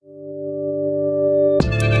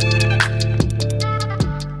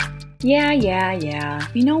Yeah.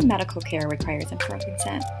 We know medical care requires informed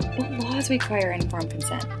consent, but laws require informed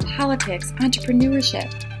consent. Politics,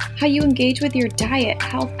 entrepreneurship, how you engage with your diet,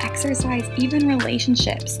 health, exercise, even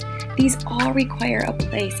relationships. These all require a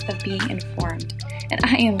place of being informed. And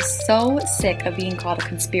I am so sick of being called a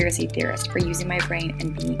conspiracy theorist for using my brain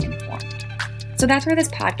and being informed. So that's where this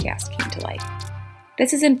podcast came to life.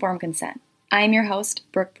 This is Informed Consent. I am your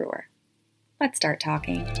host, Brooke Brewer. Let's start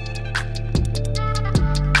talking.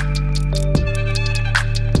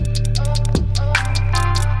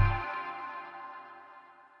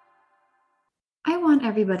 I want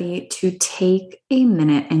everybody to take a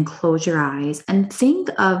minute and close your eyes and think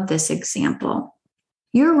of this example.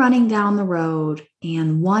 You're running down the road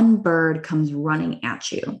and one bird comes running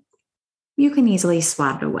at you. You can easily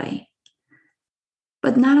swat it away.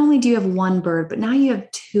 But not only do you have one bird, but now you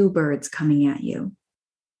have two birds coming at you.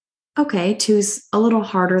 Okay, two's a little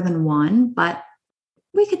harder than one, but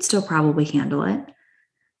we could still probably handle it.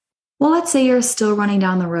 Well, let's say you're still running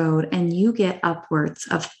down the road and you get upwards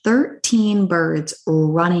of 13 birds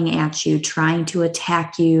running at you, trying to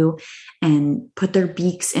attack you and put their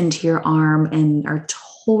beaks into your arm and are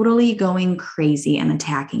totally going crazy and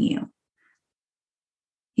attacking you.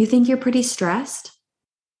 You think you're pretty stressed?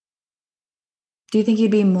 Do you think you'd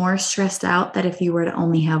be more stressed out that if you were to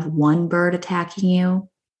only have one bird attacking you?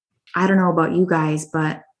 I don't know about you guys,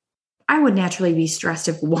 but I would naturally be stressed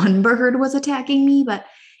if one bird was attacking me, but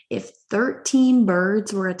if 13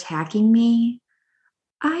 birds were attacking me,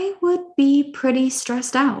 I would be pretty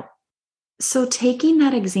stressed out. So taking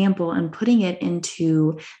that example and putting it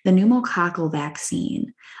into the pneumococcal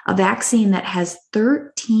vaccine, a vaccine that has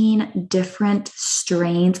 13 different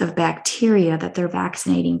strains of bacteria that they're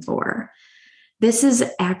vaccinating for. This is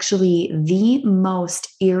actually the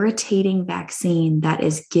most irritating vaccine that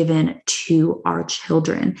is given to our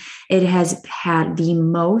children. It has had the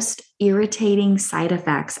most irritating side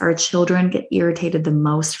effects. Our children get irritated the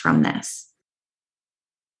most from this.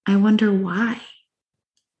 I wonder why.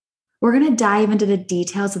 We're going to dive into the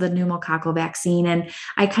details of the pneumococcal vaccine, and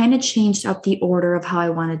I kind of changed up the order of how I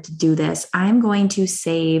wanted to do this. I'm going to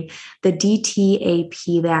save the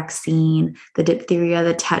DTaP vaccine, the diphtheria,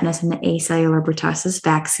 the tetanus, and the acellular pertussis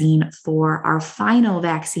vaccine for our final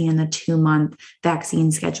vaccine in the 2-month vaccine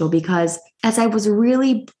schedule, because as I was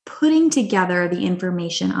really putting together the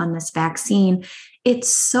information on this vaccine, it's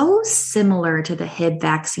so similar to the Hib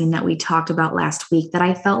vaccine that we talked about last week that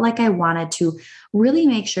I felt like I wanted to really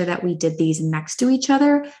make sure that we did these next to each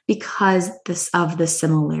other because of the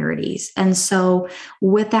similarities. And so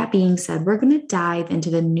with that being said, we're going to dive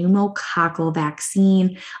into the pneumococcal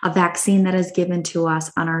vaccine, a vaccine that is given to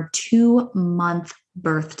us on our 2-month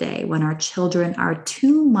birthday. When our children are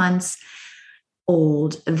 2 months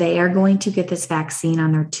old, they are going to get this vaccine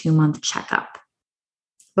on their 2-month checkup.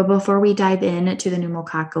 But before we dive into the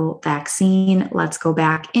pneumococcal vaccine, let's go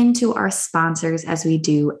back into our sponsors as we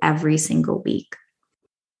do every single week.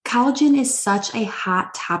 Collagen is such a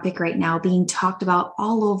hot topic right now, being talked about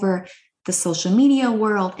all over the social media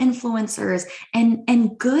world, influencers,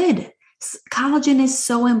 and good. Collagen is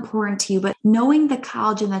so important to you, but knowing the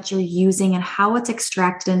collagen that you're using and how it's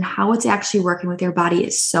extracted and how it's actually working with your body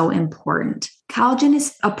is so important. Collagen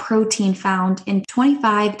is a protein found in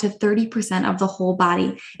 25 to 30% of the whole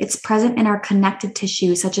body. It's present in our connective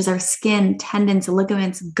tissue, such as our skin, tendons,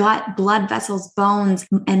 ligaments, gut, blood vessels, bones,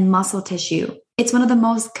 and muscle tissue. It's one of the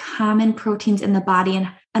most common proteins in the body,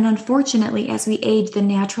 and unfortunately, as we age, the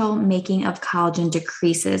natural making of collagen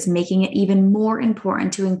decreases, making it even more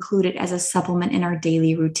important to include it as a supplement in our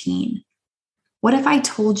daily routine. What if I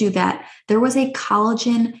told you that there was a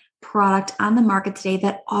collagen product on the market today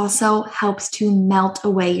that also helps to melt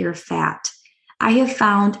away your fat? I have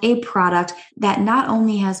found a product that not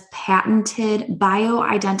only has patented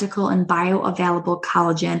bioidentical and bioavailable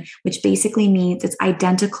collagen, which basically means it's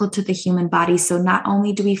identical to the human body. So not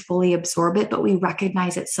only do we fully absorb it, but we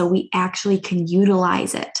recognize it so we actually can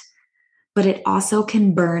utilize it. But it also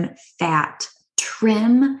can burn fat.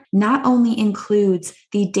 Trim not only includes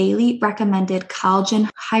the daily recommended collagen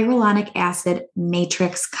hyaluronic acid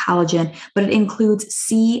matrix collagen, but it includes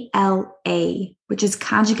CLA, which is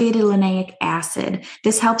conjugated linoleic acid.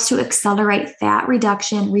 This helps to accelerate fat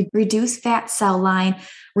reduction, reduce fat cell line,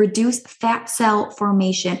 reduce fat cell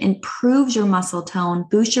formation, improves your muscle tone,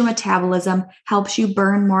 boosts your metabolism, helps you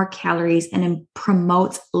burn more calories, and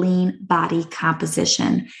promotes lean body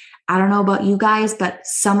composition. I don't know about you guys, but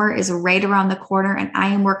summer is right around the corner and I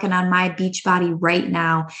am working on my beach body right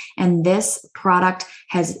now. And this product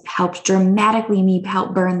has helped dramatically me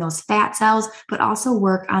help burn those fat cells, but also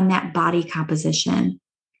work on that body composition.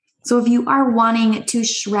 So if you are wanting to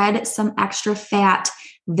shred some extra fat,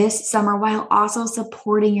 this summer while also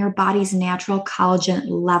supporting your body's natural collagen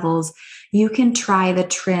levels. You can try the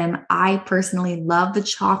Trim. I personally love the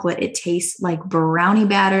chocolate. It tastes like brownie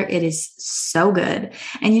batter. It is so good.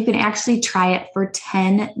 And you can actually try it for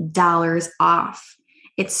 $10 off.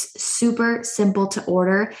 It's super simple to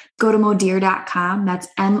order. Go to modere.com. That's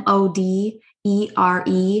MODERE.com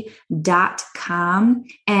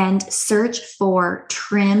and search for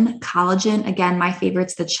Trim Collagen. Again, my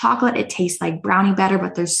favorite's the chocolate. It tastes like brownie batter,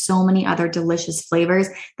 but there's so many other delicious flavors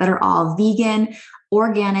that are all vegan,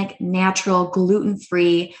 organic, natural,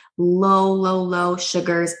 gluten-free, low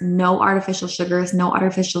sugars, no artificial sugars, no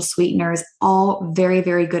artificial sweeteners, all very,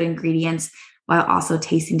 very good ingredients while also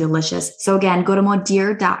tasting delicious. So again, go to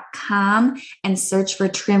modere.com and search for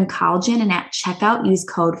Trim Collagen, and at checkout, use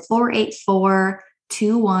code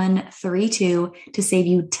 484-2132 to save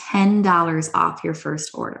you $10 off your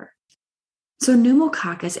first order. So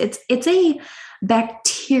pneumococcus, it's a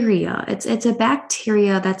bacteria. It's a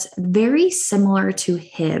bacteria that's very similar to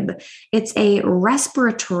Hib. It's a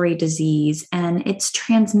respiratory disease, and it's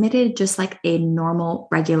transmitted just like a normal,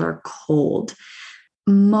 regular cold.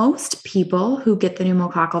 Most people who get the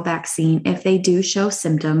pneumococcal vaccine, if they do show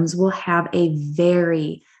symptoms, will have a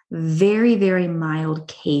very, very, very mild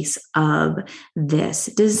case of this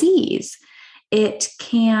disease. It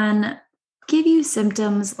can give you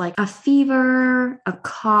symptoms like a fever, a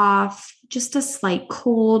cough, just a slight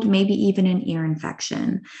cold, maybe even an ear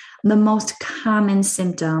infection. The most common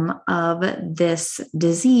symptom of this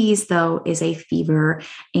disease, though, is a fever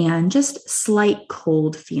and just slight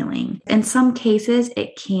cold feeling. In some cases,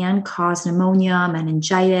 it can cause pneumonia,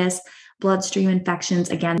 meningitis, bloodstream infections.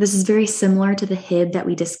 Again, this is very similar to the Hib that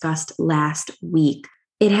we discussed last week.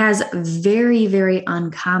 It has very, very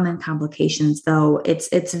uncommon complications, though.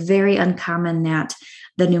 It's very uncommon that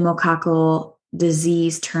the pneumococcal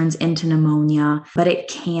disease turns into pneumonia, but it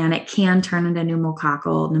can turn into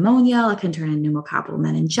pneumococcal pneumonia. It can turn into pneumococcal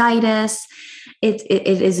meningitis. It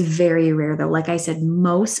is very rare, though. Like I said,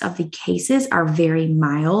 most of the cases are very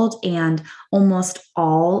mild, and almost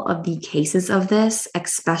all of the cases of this,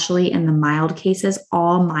 especially in the mild cases,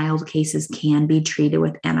 all mild cases can be treated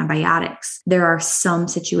with antibiotics. There are some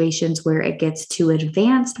situations where it gets too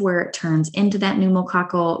advanced, where it turns into that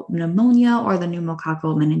pneumococcal pneumonia or the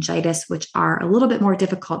pneumococcal meningitis, which are a little bit more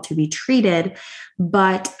difficult to be treated.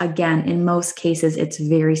 But again, in most cases, it's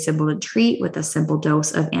very simple to treat with a simple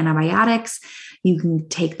dose of antibiotics. You can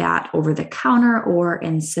take that over the counter, or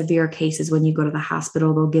in severe cases, when you go to the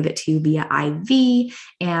hospital, they'll give it to you via IV,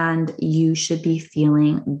 and you should be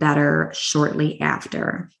feeling better shortly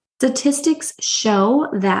after. Statistics show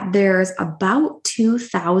that there's about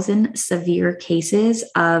 2,000 severe cases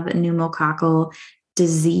of pneumococcal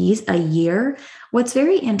disease a year. What's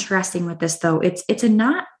very interesting with this, though, it's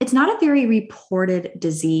not a very reported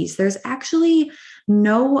disease. There's actually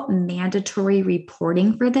no mandatory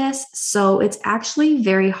reporting for this. So it's actually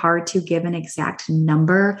very hard to give an exact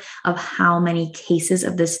number of how many cases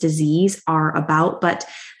of this disease are about, but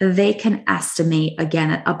they can estimate,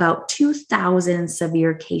 again, about 2,000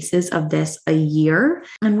 severe cases of this a year.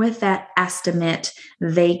 And with that estimate,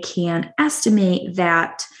 they can estimate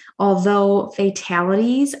that although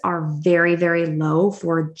fatalities are very, very low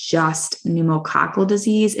for just pneumococcal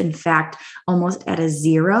disease, in fact, almost at a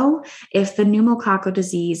zero, if the pneumococcal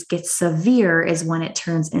disease gets severe is when it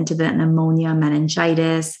turns into the pneumonia,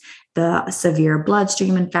 meningitis, the severe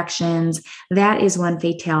bloodstream infections. That is when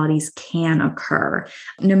fatalities can occur.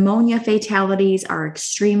 Pneumonia fatalities are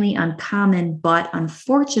extremely uncommon, but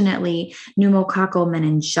unfortunately, pneumococcal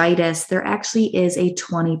meningitis, there actually is a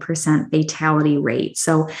 20% fatality rate.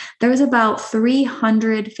 So there's about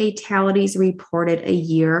 300 fatalities reported a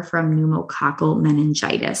year from pneumococcal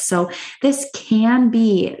meningitis. So this can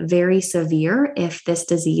be very severe if this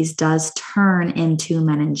disease does turn into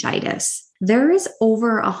meningitis. There is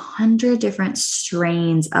over 100 different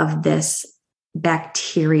strains of this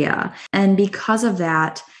bacteria. And because of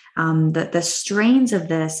that, the strains of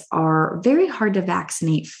this are very hard to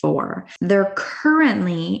vaccinate for. There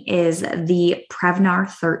currently is the Prevnar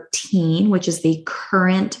 13, which is the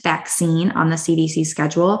current vaccine on the CDC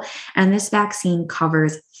schedule. And this vaccine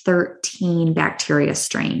covers 13 bacteria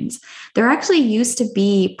strains. There actually used to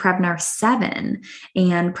be Prevnar 7,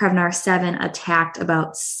 and Prevnar 7 attacked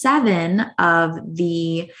about 7 of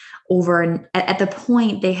the at the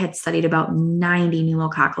point they had studied about 90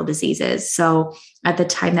 pneumococcal diseases. So at the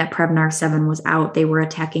time that Prevnar 7 was out, they were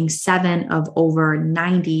attacking 7 of over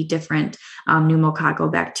 90 different pneumococcal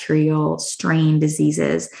bacterial strain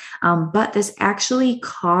diseases. But this actually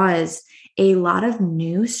caused a lot of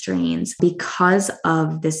new strains because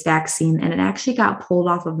of this vaccine. And it actually got pulled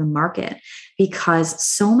off of the market because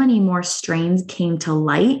so many more strains came to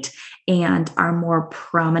light and are more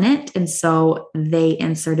prominent. And so they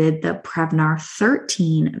inserted the Prevnar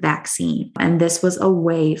 13 vaccine. And this was a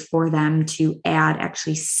way for them to add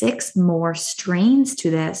actually 6 more strains to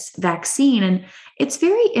this vaccine. And it's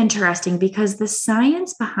very interesting because the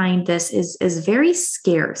science behind this is very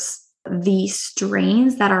scarce. The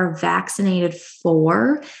strains that are vaccinated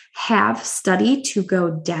for have studied to go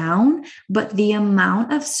down, but the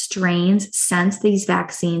amount of strains since these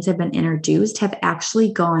vaccines have been introduced have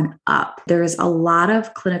actually gone up. There's a lot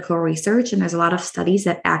of clinical research and there's a lot of studies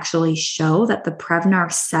that actually show that the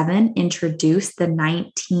Prevnar 7 introduced the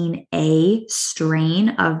 19A strain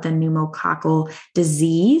of the pneumococcal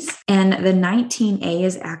disease. And the 19A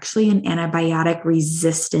is actually an antibiotic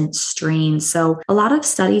resistant strain. So a lot of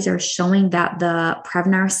studies are showing that the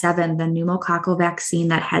Prevnar 7, the pneumococcal vaccine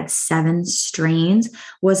that had 7 strains,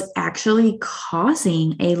 was actually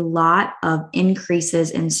causing a lot of increases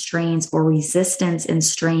in strains or resistance in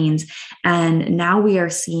strains. And now we are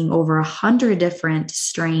seeing over 100 different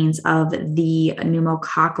strains of the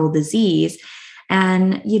pneumococcal disease.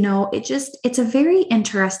 And, it's a very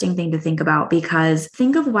interesting thing to think about because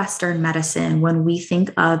think of Western medicine. When we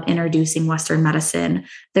think of introducing Western medicine,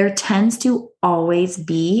 there tends to always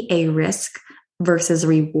be a risk versus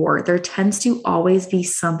reward. There tends to always be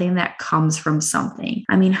something that comes from something.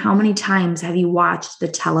 I mean, how many times have you watched the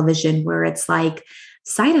television where it's like,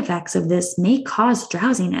 side effects of this may cause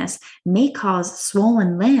drowsiness, may cause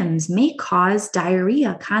swollen limbs, may cause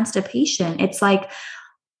diarrhea, constipation? It's like,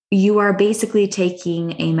 you are basically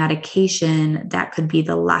taking a medication that could be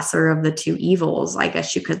the lesser of the two evils. I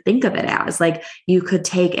guess you could think of it as like you could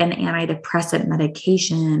take an antidepressant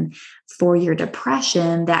medication for your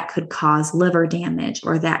depression that could cause liver damage,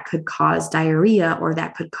 or that could cause diarrhea, or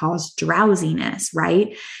that could cause drowsiness,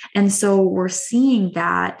 right? And so we're seeing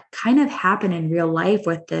that kind of happen in real life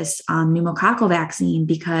with this pneumococcal vaccine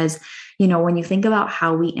because when you think about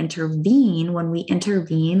how we intervene, when we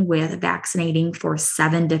intervene with vaccinating for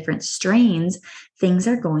 7 different strains, things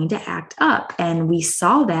are going to act up. And we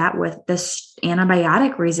saw that with this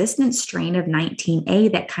antibiotic resistant strain of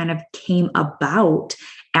 19A that kind of came about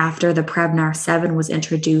after the Prevnar 7 was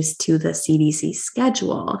introduced to the CDC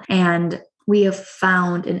schedule. And we have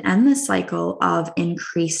found an endless cycle of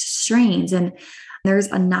increased strains. And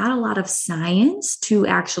there's not a lot of science to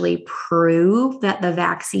actually prove that the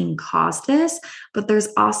vaccine caused this, but there's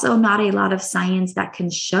also not a lot of science that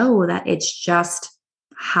can show that it's just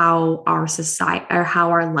how our society or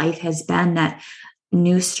how our life has been, that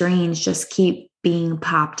new strains just keep being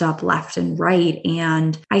popped up left and right.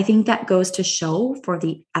 And I think that goes to show for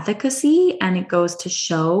the efficacy, and it goes to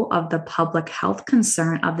show of the public health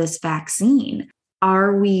concern of this vaccine.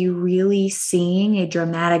 Are we really seeing a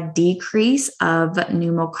dramatic decrease of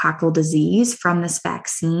pneumococcal disease from this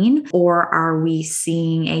vaccine? Or are we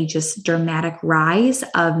seeing a just dramatic rise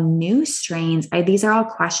of new strains? These are all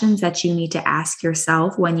questions that you need to ask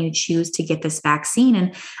yourself when you choose to get this vaccine.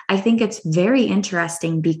 And I think it's very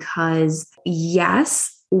interesting because,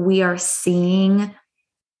 yes, we are seeing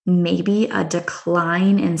maybe a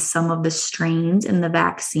decline in some of the strains in the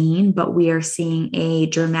vaccine, but we are seeing a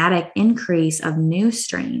dramatic increase of new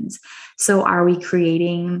strains. So are we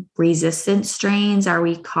creating resistant strains? Are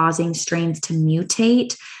we causing strains to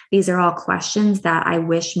mutate? These are all questions that I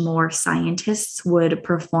wish more scientists would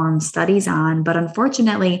perform studies on. But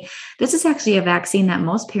unfortunately, this is actually a vaccine that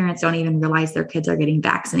most parents don't even realize their kids are getting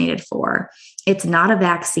vaccinated for. It's not a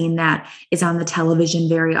vaccine that is on the television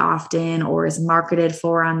very often or is marketed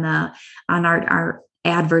for on our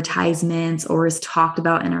advertisements or is talked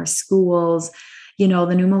about in our schools. The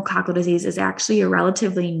pneumococcal disease is actually a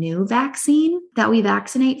relatively new vaccine that we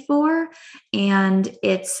vaccinate for, and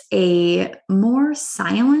it's a more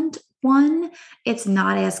silent one. It's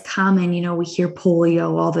not as common. We hear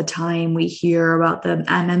polio all the time. We hear about the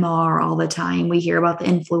MMR all the time. We hear about the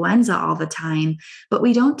influenza all the time, but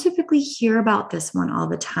we don't typically hear about this one all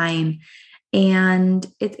the time. And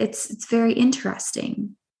it's very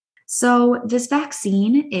interesting. So this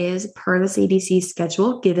vaccine is per the CDC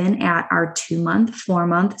schedule given at our 2-month,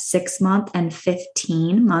 4-month, 6-month, and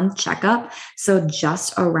 15-month checkup. So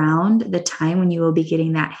just around the time when you will be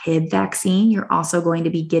getting that Hib vaccine, you're also going to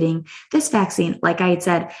be getting this vaccine. Like I had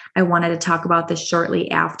said, I wanted to talk about this shortly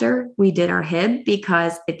after we did our Hib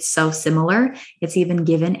because it's so similar. It's even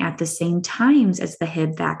given at the same times as the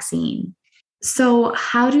Hib vaccine. So,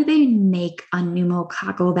 how do they make a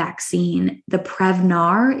pneumococcal vaccine? The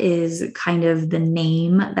Prevnar is kind of the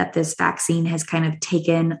name that this vaccine has kind of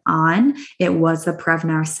taken on. It was the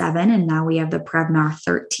Prevnar 7, and now we have the Prevnar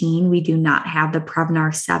 13. We do not have the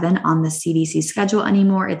Prevnar 7 on the CDC schedule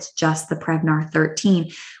anymore. It's just the Prevnar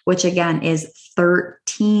 13, which again is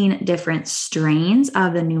 13 different strains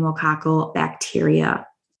of the pneumococcal bacteria.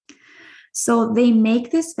 So, they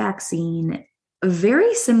make this vaccine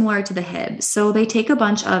very similar to the Hib. So they take a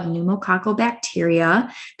bunch of pneumococcal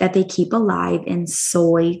bacteria that they keep alive in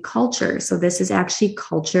soy culture. So this is actually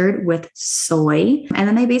cultured with soy. And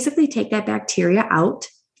then they basically take that bacteria out.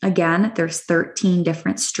 Again, there's 13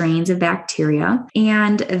 different strains of bacteria,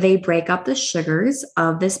 and they break up the sugars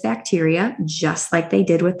of this bacteria just like they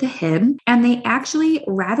did with the Hib. And they actually,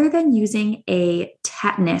 rather than using a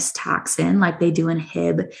tetanus toxin like they do in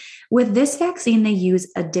Hib, with this vaccine, they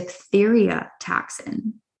use a diphtheria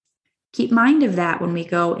toxin. Keep mind of that when we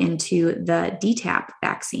go into the DTaP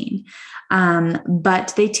vaccine.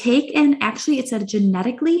 But they take, and actually it's a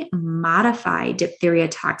genetically modified diphtheria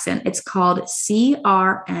toxin. It's called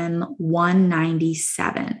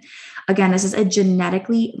CRM197. Again, this is a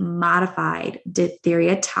genetically modified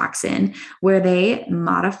diphtheria toxin where they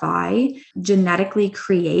genetically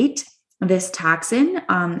create this toxin,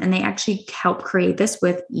 and they actually help create this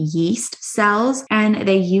with yeast cells, and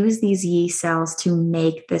they use these yeast cells to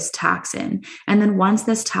make this toxin. And then once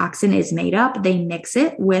this toxin is made up, they mix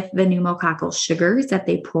it with the pneumococcal sugars that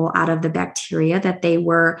they pull out of the bacteria that they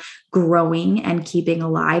were growing and keeping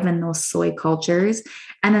alive in those soy cultures.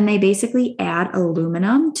 And then they basically add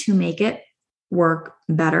aluminum to make it work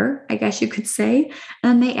better, I guess you could say.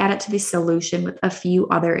 And they add it to the solution with a few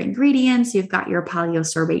other ingredients. You've got your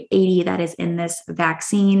polysorbate 80 that is in this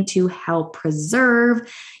vaccine to help preserve.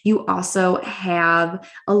 You also have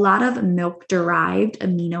a lot of milk-derived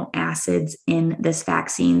amino acids in this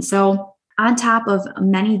vaccine. So on top of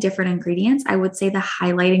many different ingredients, I would say the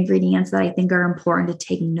highlight ingredients that I think are important to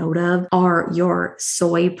take note of are your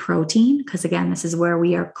soy protein, because again, this is where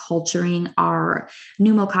we are culturing our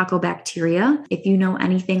pneumococcal bacteria. If you know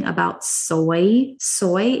anything about soy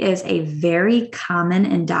is a very common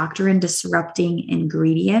endocrine disrupting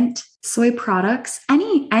ingredient. Soy products,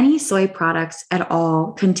 any soy products at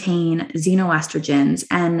all contain xenoestrogens,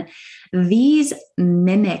 and these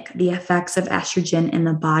mimic the effects of estrogen in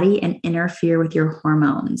the body and interfere with your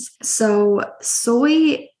hormones. So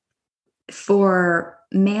soy for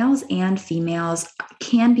males and females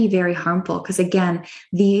can be very harmful because, again,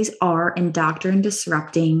 these are endocrine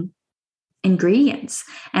disrupting ingredients.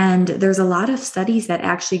 And there's a lot of studies that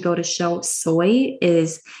actually go to show soy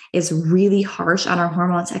is really harsh on our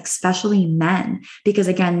hormones, especially men, because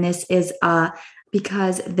again,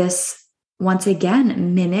 because this once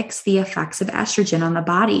again mimics the effects of estrogen on the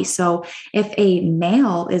body. So if a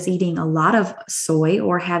male is eating a lot of soy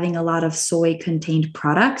or having a lot of soy contained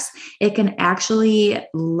products, it can actually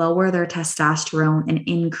lower their testosterone and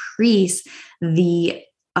increase the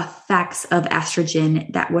effects of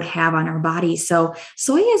estrogen that would have on our body. So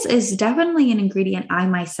soy is definitely an ingredient I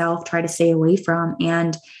myself try to stay away from.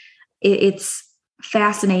 And it's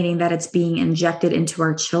fascinating that it's being injected into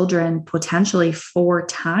our children potentially 4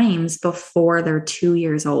 times before they're 2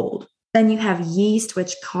 years old. Then you have yeast,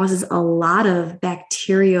 which causes a lot of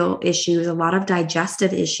bacterial issues, a lot of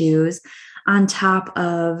digestive issues, on top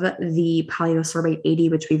of the polysorbate 80,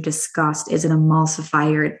 which we've discussed is an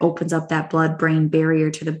emulsifier. It opens up that blood-brain barrier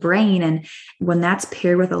to the brain. And when that's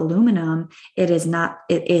paired with aluminum,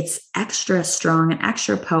 it's extra strong and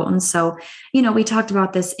extra potent. So, we talked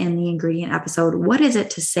about this in the ingredient episode. What is it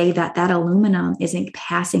to say that aluminum isn't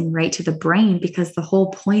passing right to the brain? Because the whole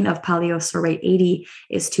point of polysorbate 80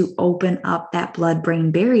 is to open up that blood-brain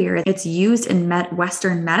barrier. It's used in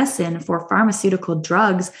Western medicine for pharmaceutical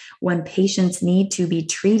drugs when patients need to be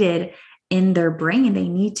treated in their brain. They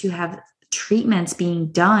need to have treatments being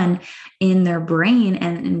done in their brain,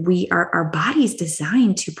 and our body's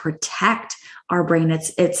designed to protect our brain.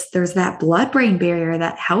 There's that blood-brain barrier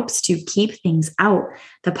that helps to keep things out.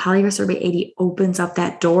 The polysorbate 80 opens up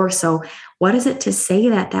that door. So what is it to say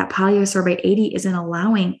that polysorbate 80 isn't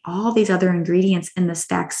allowing all these other ingredients in this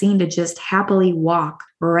vaccine to just happily walk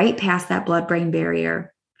right past that blood-brain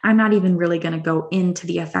barrier? I'm not even really going to go into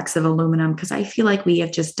the effects of aluminum because I feel like we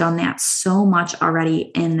have just done that so much already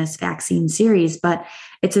in this vaccine series, but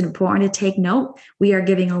it's important to take note. We are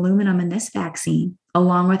giving aluminum in this vaccine,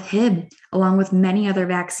 along with Hib, along with many other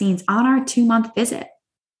vaccines on our 2-month visit.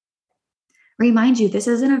 Remind you, this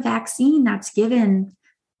isn't a vaccine that's given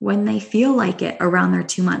when they feel like it around their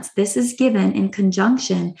 2 months. This is given in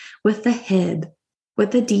conjunction with the Hib, with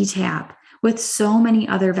the DTaP, with so many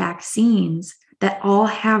other vaccines that all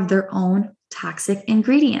have their own toxic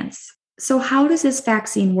ingredients. So how does this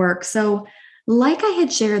vaccine work? So like I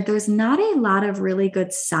had shared, there's not a lot of really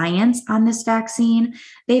good science on this vaccine.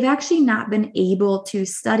 They've actually not been able to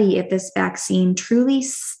study if this vaccine truly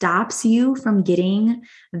stops you from getting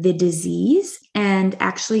the disease and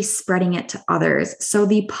actually spreading it to others. So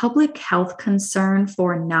the public health concern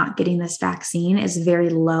for not getting this vaccine is very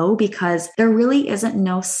low because there really isn't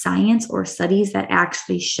no science or studies that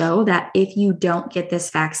actually show that if you don't get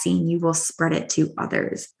this vaccine, you will spread it to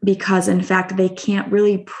others. Because in fact, they can't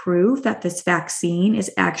really prove that this vaccine is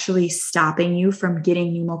actually stopping you from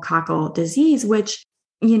getting pneumococcal disease, which,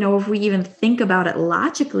 if we even think about it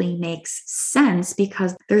logically, makes sense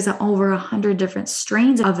because there's over 100 different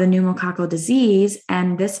strains of the pneumococcal disease,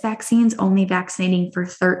 and this vaccine's only vaccinating for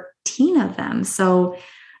 13 of them. So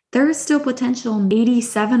there's still potential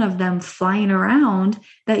 87 of them flying around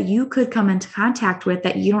that you could come into contact with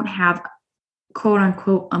that you don't have quote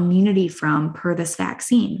unquote immunity from per this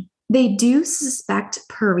vaccine. They do suspect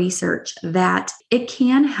per research that it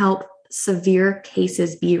can help severe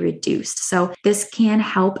cases be reduced. So this can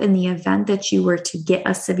help in the event that you were to get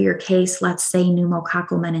a severe case, let's say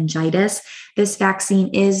pneumococcal meningitis. This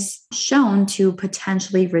vaccine is shown to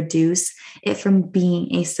potentially reduce it from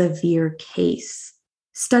being a severe case.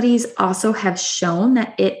 Studies also have shown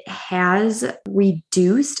that it has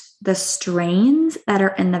reduced the strains that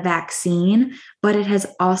are in the vaccine, but it has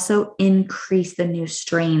also increased the new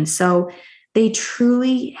strains. So they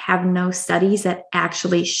truly have no studies that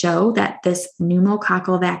actually show that this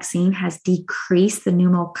pneumococcal vaccine has decreased the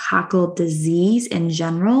pneumococcal disease in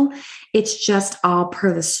general. It's just all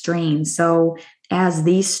per the strain. So as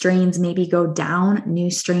these strains maybe go down,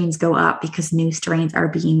 new strains go up because new strains are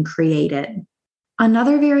being created.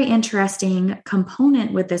 Another very interesting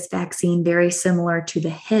component with this vaccine, very similar to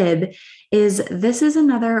the Hib, is this is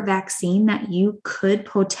another vaccine that you could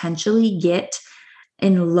potentially get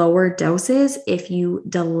in lower doses if you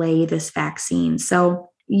delay this vaccine. So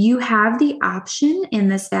you have the option in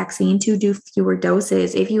this vaccine to do fewer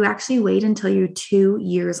doses. If you actually wait until you're 2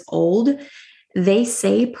 years old, they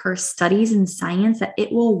say per studies in science that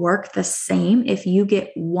it will work the same if you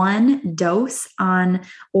get one dose on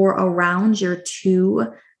or around your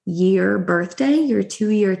 2-year birthday, your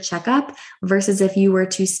 2-year checkup, versus if you were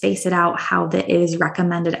to space it out how that it is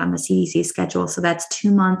recommended on the CDC schedule. So that's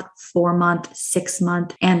 2-month, 4-month,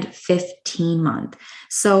 6-month, and 15-month.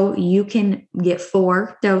 So you can get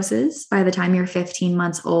 4 doses by the time you're 15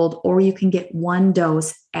 months old, or you can get 1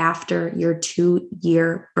 dose after your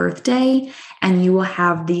 2-year birthday, and you will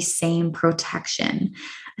have the same protection.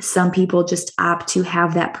 Some people just opt to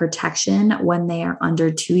have that protection when they are under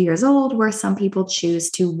 2 years old, where some people choose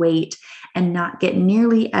to wait and not get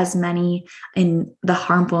nearly as many in the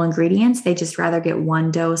harmful ingredients. They just rather get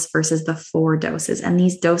 1 dose versus the 4 doses. And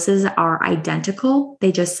these doses are identical.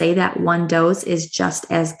 They just say that 1 dose is just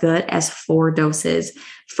as good as 4 doses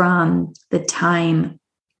from the time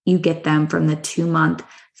you get them, from the 2-month,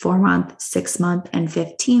 4-month, 6-month, and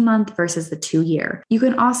 15-month versus the 2-year. You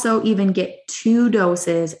can also even get 2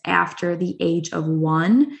 doses after the age of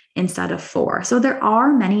 1 instead of 4. So there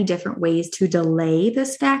are many different ways to delay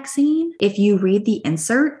this vaccine. If you read the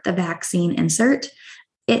insert, the vaccine insert,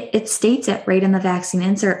 it states it right in the vaccine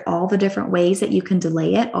insert, all the different ways that you can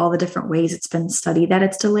delay it, all the different ways it's been studied that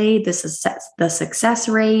it's delayed, the success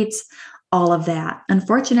rates, all of that.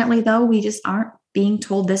 Unfortunately, though, we just aren't being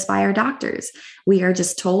told this by our doctors. We are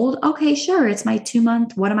just told, okay, sure, it's my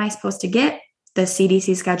 2-month. What am I supposed to get? The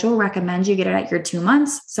CDC schedule recommends you get it at your 2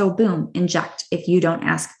 months. So boom, inject if you don't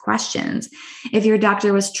ask questions. If your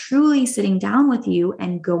doctor was truly sitting down with you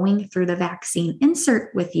and going through the vaccine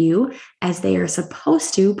insert with you as they are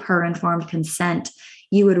supposed to per informed consent,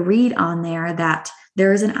 you would read on there that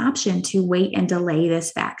there is an option to wait and delay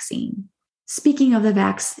this vaccine. Speaking of the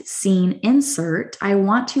vaccine insert, I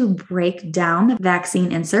want to break down the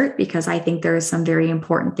vaccine insert because I think there are some very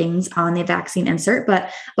important things on the vaccine insert.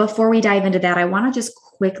 But before we dive into that, I want to just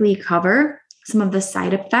quickly cover some of the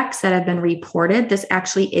side effects that have been reported. This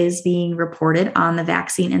actually is being reported on the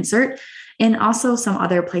vaccine insert and also some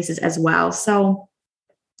other places as well. So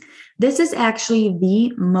this is actually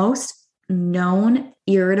the most known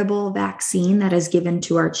irritable vaccine that is given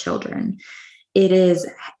to our children. It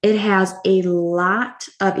has a lot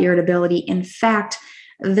of irritability. In fact,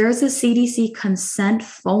 there's a CDC consent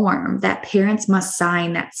form that parents must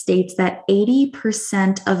sign that states that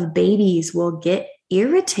 80% of babies will get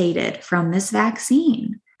irritated from this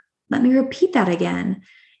vaccine. Let me repeat that again.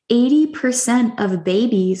 80% of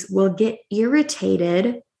babies will get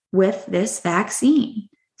irritated with this vaccine,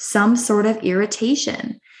 some sort of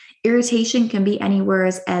irritation. Irritation can be anywhere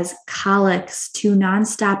as colics to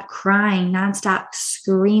nonstop crying, nonstop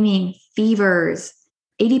screaming, fevers.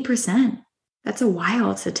 80%. That's a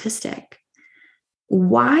wild statistic.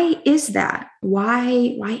 Why is that?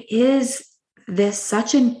 Why is this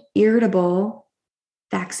such an irritable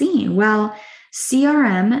vaccine? Well,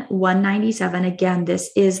 CRM 197, again, this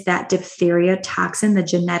is that diphtheria toxin, the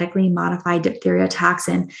genetically modified diphtheria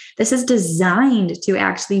toxin. This is designed to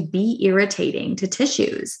actually be irritating to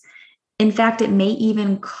tissues. In fact, it may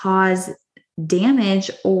even cause damage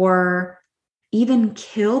or even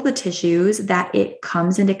kill the tissues that it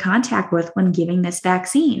comes into contact with when giving this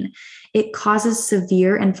vaccine. It causes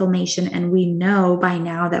severe inflammation, and we know by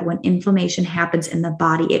now that when inflammation happens in the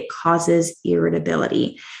body, it causes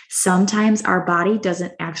irritability. Sometimes our body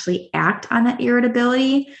doesn't actually act on that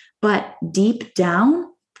irritability, but deep down,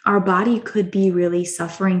 our body could be really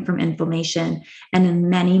suffering from inflammation. And in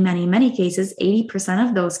many, many, many cases, 80%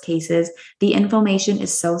 of those cases, the inflammation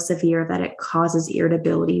is so severe that it causes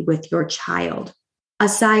irritability with your child.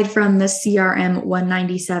 Aside from the CRM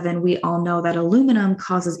 197, we all know that aluminum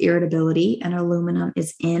causes irritability, and aluminum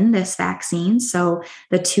is in this vaccine. So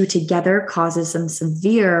the two together causes some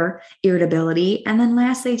severe irritability. And then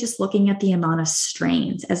lastly, just looking at the amount of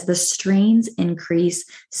strains. As the strains increase,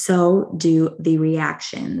 so do the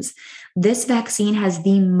reactions. This vaccine has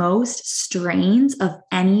the most strains of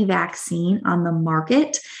any vaccine on the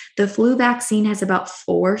market. The flu vaccine has about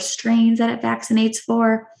 4 strains that it vaccinates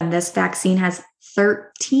for, and this vaccine has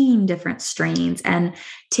 13 different strains. And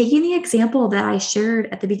taking the example that I shared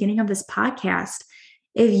at the beginning of this podcast,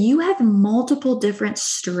 if you have multiple different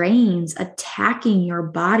strains attacking your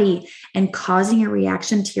body and causing a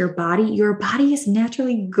reaction to your body is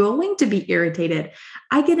naturally going to be irritated.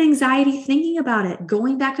 I get anxiety thinking about it.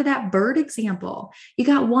 Going back to that bird example, you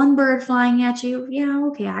got 1 bird flying at you. Yeah,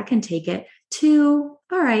 okay, I can take it. 2,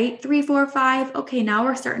 all right, 3, 4, 5. Okay, now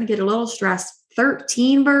we're starting to get a little stressed.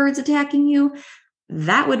 13 birds attacking you.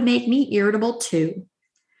 That would make me irritable too.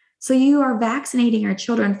 So you are vaccinating your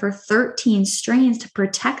children for 13 strains to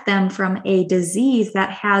protect them from a disease that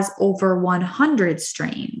has over 100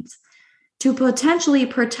 strains, to potentially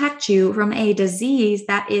protect you from a disease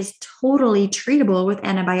that is totally treatable with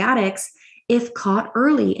antibiotics if caught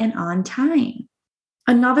early and on time.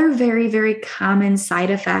 Another very, very common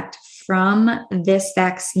side effect from this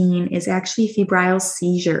vaccine is actually febrile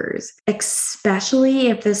seizures, especially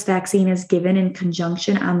if this vaccine is given in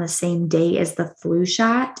conjunction on the same day as the flu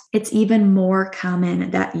shot. It's even more common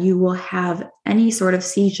that you will have any sort of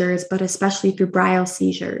seizures, but especially febrile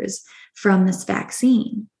seizures from this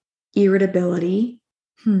vaccine. Irritability.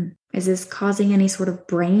 Is this causing any sort of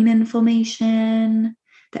brain inflammation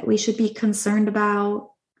that we should be concerned about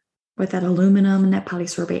with that aluminum and that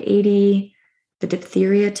polysorbate 80? The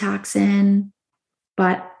diphtheria toxin,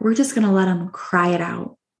 but we're just going to let them cry it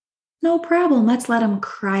out. No problem. Let's let them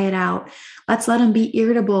cry it out. Let's let them be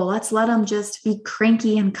irritable. Let's let them just be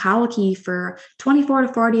cranky and colicky for 24 to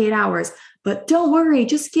 48 hours. But don't worry,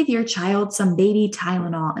 just give your child some baby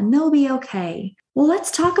Tylenol and they'll be okay. Well, let's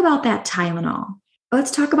talk about that Tylenol.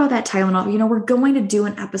 You know, we're going to do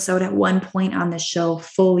an episode at one point on the show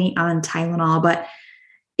fully on Tylenol, but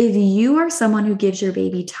if you are someone who gives your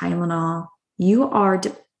baby Tylenol, you are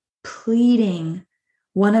depleting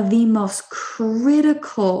one of the most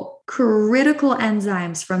critical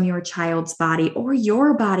enzymes from your child's body, or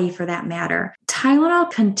your body for that matter.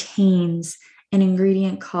 Tylenol contains an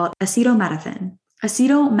ingredient called acetaminophen.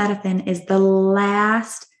 Acetaminophen is the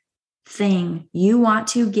last thing you want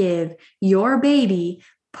to give your baby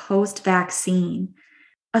post-vaccine.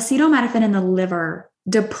 Acetaminophen in the liver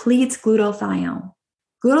depletes glutathione.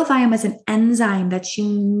 Glutathione is an enzyme that you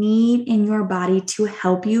need in your body to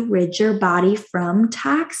help you rid your body from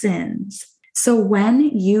toxins. So when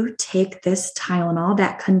you take this Tylenol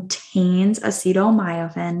that contains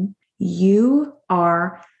acetaminophen, you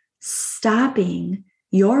are stopping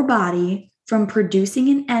your body from producing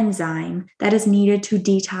an enzyme that is needed to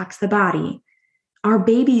detox the body. Our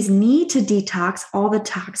babies need to detox all the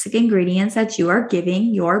toxic ingredients that you are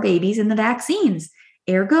giving your babies in the vaccines.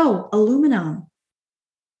 Ergo, aluminum.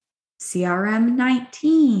 CRM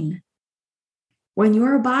 19. When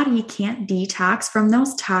your body can't detox from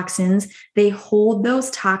those toxins, they hold those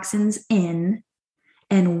toxins in.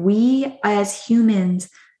 And we as humans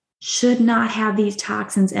should not have these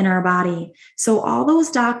toxins in our body. So all those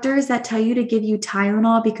doctors that tell you to give you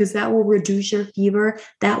Tylenol because that will reduce your fever,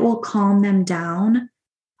 that will calm them down,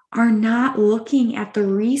 are not looking at the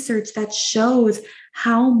research that shows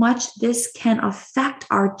how much this can affect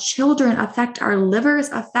our children, affect our livers,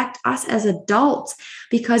 affect us as adults.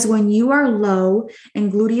 Because when you are low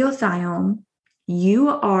in glutathione, you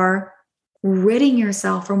are ridding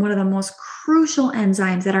yourself from one of the most crucial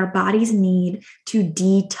enzymes that our bodies need to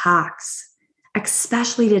detox,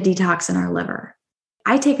 especially to detox in our liver.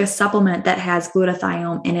 I take a supplement that has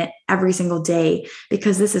glutathione in it every single day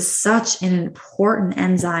because this is such an important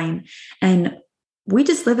enzyme. And we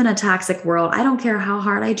just live in a toxic world. I don't care how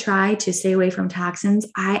hard I try to stay away from toxins.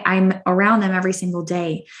 I'm around them every single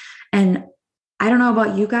day. And I don't know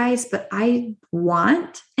about you guys, but I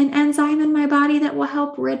want an enzyme in my body that will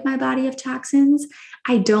help rid my body of toxins.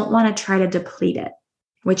 I don't want to try to deplete it,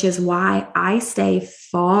 which is why I stay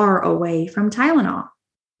far away from Tylenol.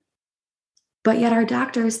 But yet our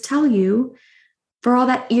doctors tell you for all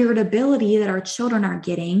that irritability that our children are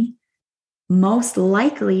getting, most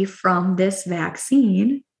likely from this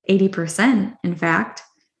vaccine, 80%, in fact,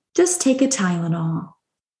 just take a Tylenol.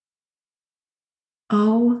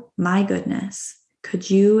 Oh my goodness. Could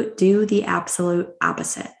you do the absolute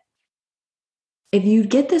opposite? If you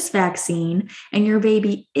get this vaccine and your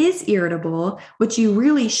baby is irritable, what you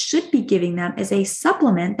really should be giving them is a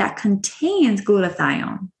supplement that contains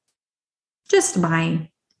glutathione. Just my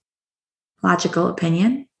logical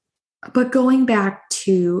opinion. But going back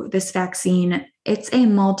to this vaccine, it's a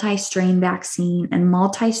multi-strain vaccine, and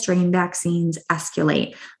multi-strain vaccines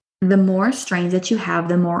escalate. The more strains that you have,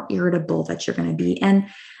 the more irritable that you're going to be. And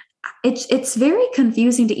it's very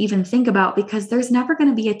confusing to even think about because there's never going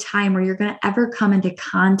to be a time where you're going to ever come into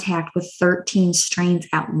contact with 13 strains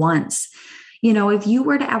at once. If you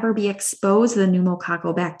were to ever be exposed to the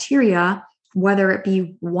pneumococcal bacteria, whether it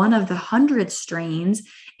be one of the 100 strains,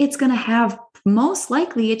 it's going to have most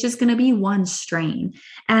likely it's just going to be one strain.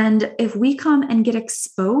 And if we come and get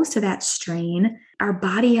exposed to that strain, our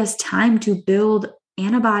body has time to build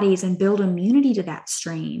antibodies and build immunity to that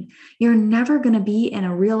strain. You're never going to be in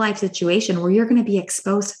a real life situation where you're going to be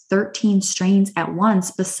exposed to 13 strains at once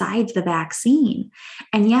besides the vaccine.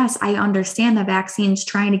 And yes, I understand the vaccine's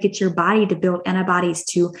trying to get your body to build antibodies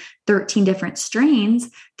to 13 different strains,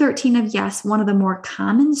 13 of, yes, one of the more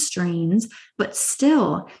common strains, but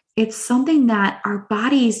still, it's something that our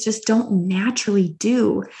bodies just don't naturally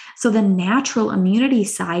do. So the natural immunity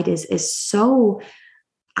side is so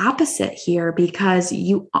opposite here because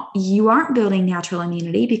you aren't building natural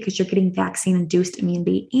immunity because you're getting vaccine induced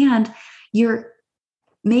immunity, and you're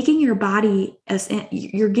making your body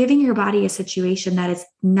you're giving your body a situation that it's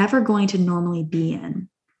never going to normally be in.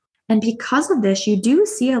 And because of this, you do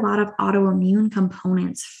see a lot of autoimmune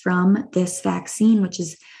components from this vaccine, which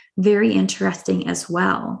is very interesting as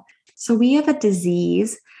well. So we have a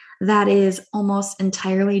disease that is almost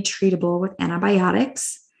entirely treatable with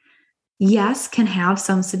antibiotics. Yes, can have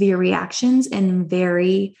some severe reactions in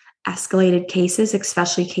very escalated cases,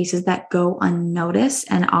 especially cases that go unnoticed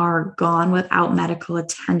and are gone without medical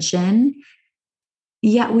attention.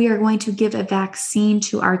 Yet we are going to give a vaccine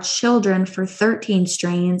to our children for 13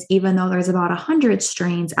 strains, even though there's about 100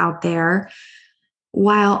 strains out there,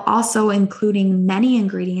 while also including many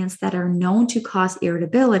ingredients that are known to cause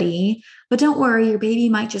irritability. But don't worry, your baby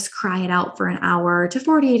might just cry it out for an hour to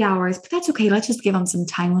 48 hours, but that's okay. Let's just give them some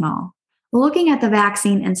Tylenol. Looking at the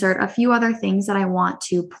vaccine insert, a few other things that I want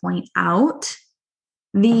to point out.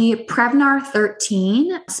 The Prevnar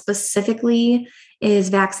 13 specifically is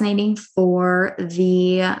vaccinating for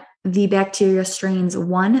the bacteria strains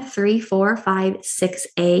 1, 3, 4, 5,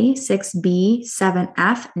 6A, 6B,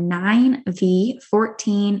 7F, 9V,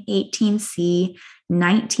 14, 18C,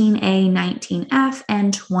 19A, 19F,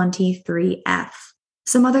 and 23F.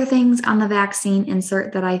 Some other things on the vaccine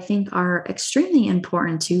insert that I think are extremely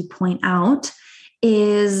important to point out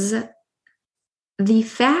is the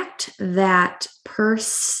fact that per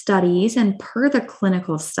studies and per the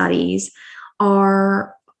clinical studies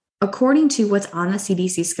are, according to what's on the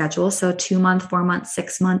CDC schedule, so 2-month, 4-month,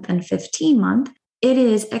 6-month, and 15-month, it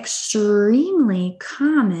is extremely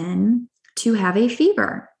common to have a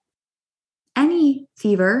fever. Any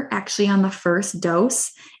fever, actually, on the first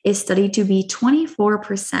dose is studied to be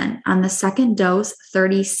 24%. On the second dose,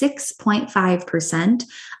 36.5%.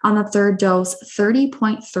 On the third dose,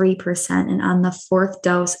 30.3%. And on the fourth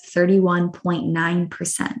dose,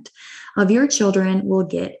 31.9% of your children will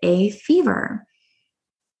get a fever.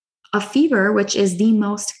 A fever, which is the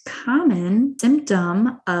most common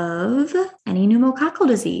symptom of any pneumococcal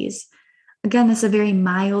disease. Again, this is a very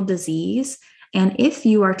mild disease. And if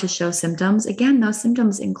you are to show symptoms, again, those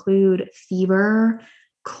symptoms include fever,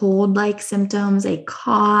 cold-like symptoms, a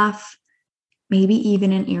cough, maybe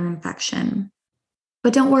even an ear infection.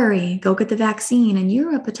 But don't worry, go get the vaccine, and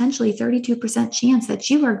you're a potentially 32% chance that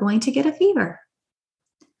you are going to get a fever.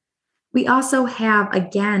 We also have,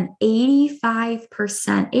 again,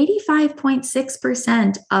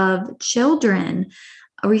 85.6% of children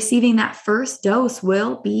receiving that first dose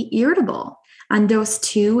will be irritable. On dose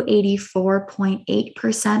 2,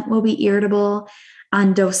 84.8% will be irritable.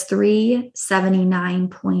 On dose 3,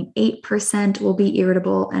 79.8% will be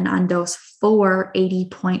irritable. And on dose 4,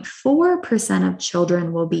 80.4% of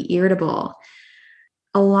children will be irritable.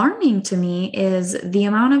 Alarming to me is the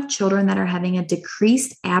amount of children that are having a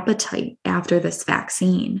decreased appetite after this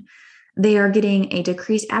vaccine. They are getting a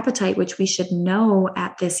decreased appetite, which we should know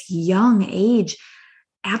at this young age.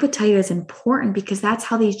 Appetite is important because that's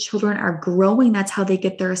how these children are growing. That's how they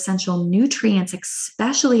get their essential nutrients,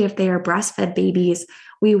 especially if they are breastfed babies.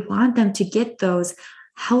 We want them to get those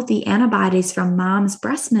healthy antibodies from mom's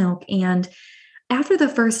breast milk. And after the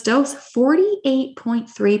first dose,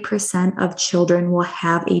 48.3% of children will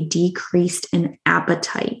have a decrease in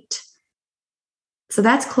appetite. So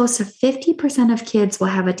that's close to 50% of kids will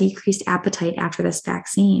have a decreased appetite after this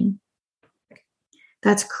vaccine.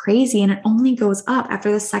 That's crazy. And it only goes up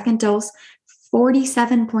after the second dose.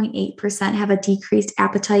 47.8% have a decreased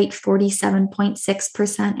appetite,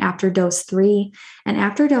 47.6% after dose 3. And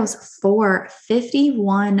after dose 4,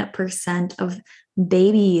 51% of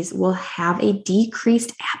babies will have a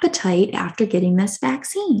decreased appetite after getting this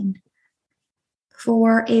vaccine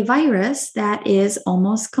for a virus that is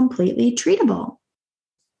almost completely treatable.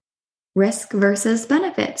 Risk versus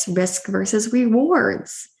benefits, risk versus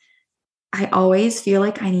rewards. I always feel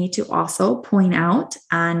like I need to also point out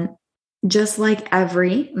on just like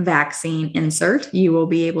every vaccine insert, you will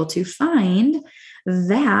be able to find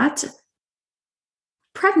that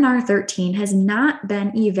Prevnar 13 has not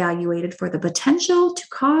been evaluated for the potential to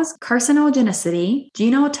cause carcinogenicity,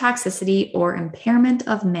 genotoxicity, or impairment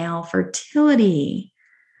of male fertility,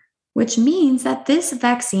 which means that this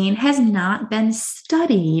vaccine has not been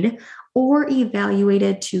studied or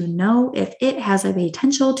evaluated to know if it has a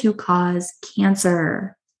potential to cause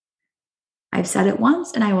cancer. I've said it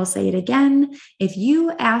once and I will say it again. If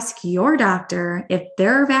you ask your doctor if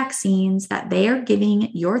their vaccines that they are giving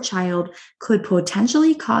your child could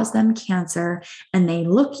potentially cause them cancer, and they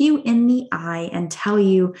look you in the eye and tell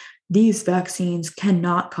you these vaccines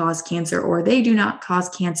cannot cause cancer or they do not cause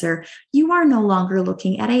cancer, you are no longer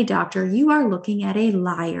looking at a doctor. You are looking at a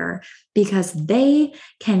liar, because they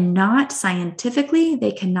cannot scientifically,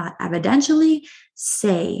 they cannot evidentially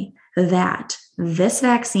say that this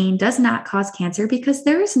vaccine does not cause cancer because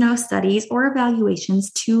there is no studies or evaluations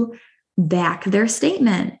to back their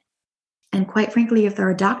statement. And quite frankly, if they're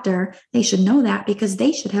a doctor, they should know that because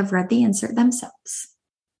they should have read the insert themselves.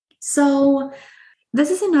 So this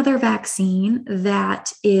is another vaccine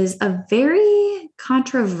that is a very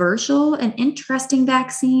controversial and interesting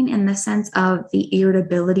vaccine in the sense of the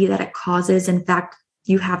irritability that it causes. In fact,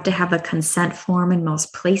 you have to have a consent form in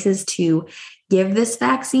most places to give this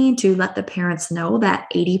vaccine, to let the parents know that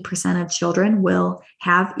 80% of children will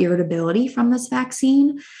have irritability from this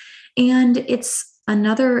vaccine. And it's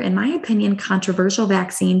another, in my opinion, controversial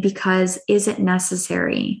vaccine because is it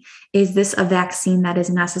necessary? Is this a vaccine that is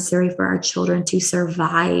necessary for our children to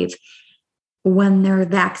survive when they're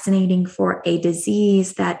vaccinating for a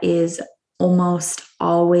disease that is almost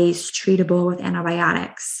always treatable with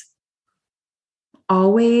antibiotics?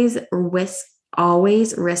 Always weigh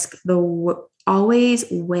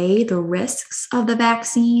the risks of the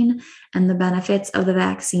vaccine and the benefits of the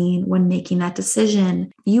vaccine when making that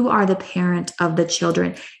decision. You are the parent of the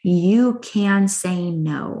children. You can say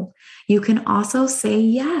no. You can also say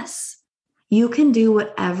yes. You can do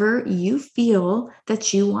whatever you feel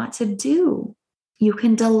that you want to do. You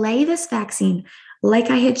can delay this vaccine.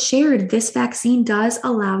 Like I had shared, this vaccine does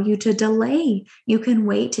allow you to delay. You can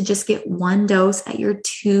wait to just get one dose at your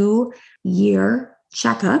 2-year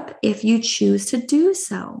checkup if you choose to do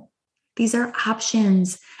so. These are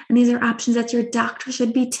options, and these are options that your doctor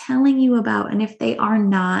should be telling you about. And if they are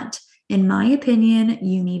not, in my opinion,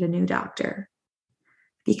 you need a new doctor,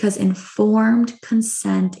 because informed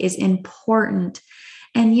consent is important.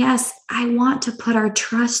 And yes, I want to put our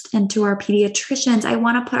trust into our pediatricians. I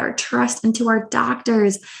want to put our trust into our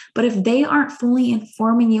doctors. But if they aren't fully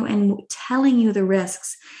informing you and telling you the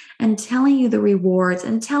risks and telling you the rewards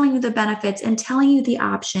and telling you the benefits and telling you the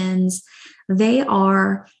options, they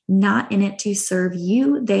are not in it to serve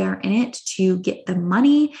you. They are in it to get the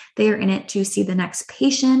money. They are in it to see the next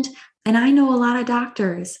patient. And I know a lot of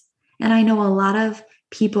doctors, and I know a lot of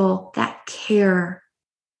people that care.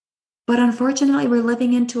 But unfortunately, we're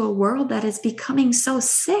living into a world that is becoming so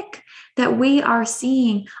sick that we are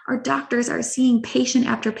seeing, our doctors are seeing patient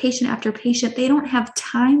after patient after patient. They don't have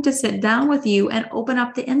time to sit down with you and open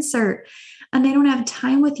up the insert. and they don't have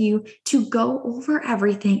time with you to go over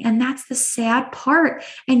everything. And that's the sad part.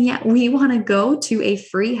 And yet we want to go to a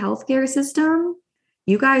free healthcare system.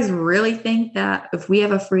 You guys really think that if we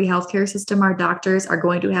have a free healthcare system, our doctors are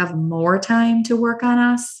going to have more time to work on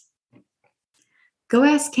us? Go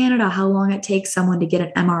ask Canada how long it takes someone to get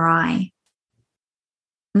an MRI.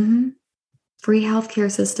 Free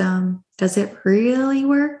healthcare system. Does it really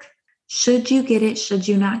work? Should you get it? Should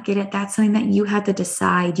you not get it? That's something that you have to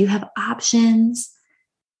decide. You have options.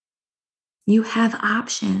 You have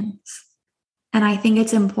options. And I think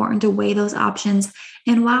it's important to weigh those options.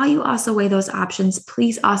 And while you also weigh those options,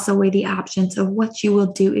 please also weigh the options of what you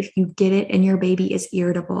will do if you get it and your baby is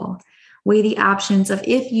irritable. Weigh the options of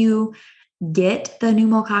if you get the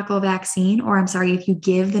pneumococcal vaccine, if you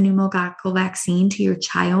give the pneumococcal vaccine to your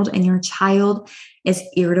child and your child is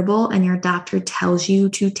irritable and your doctor tells you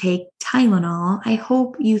to take Tylenol, I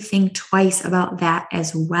hope you think twice about that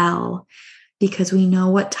as well, because we know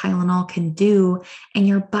what Tylenol can do. And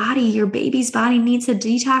your baby's body needs to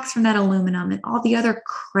detox from that aluminum and all the other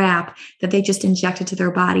crap that they just injected to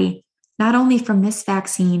their body. Not only from this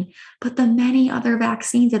vaccine, but the many other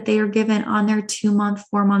vaccines that they are given on their 2-month,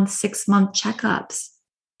 4-month, 6-month checkups.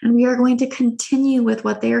 And we are going to continue with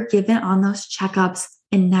what they are given on those checkups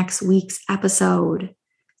in next week's episode.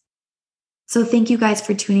 So thank you guys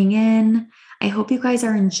for tuning in. I hope you guys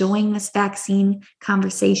are enjoying this vaccine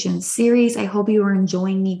conversation series. I hope you are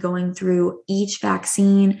enjoying me going through each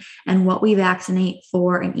vaccine and what we vaccinate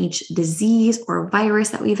for and each disease or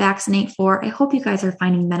virus that we vaccinate for. I hope you guys are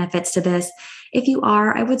finding benefits to this. If you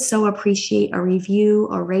are, I would so appreciate a review,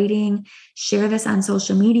 a rating, share this on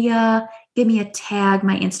social media. Give me a tag.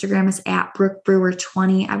 My Instagram is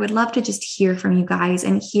 @BrookeBrewer20. I would love to just hear from you guys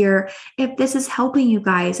and hear if this is helping you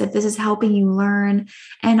guys, if this is helping you learn,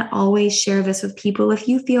 and always share this with people. If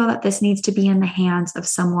you feel that this needs to be in the hands of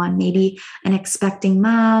someone, maybe an expecting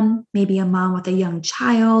mom, maybe a mom with a young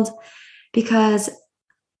child, because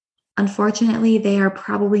unfortunately, they are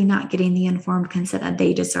probably not getting the informed consent that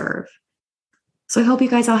they deserve. So I hope you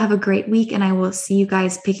guys all have a great week, and I will see you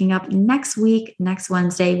guys picking up next week, next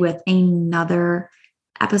Wednesday, with another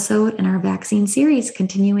episode in our vaccine series,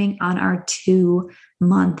 continuing on our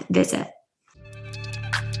 2-month visit.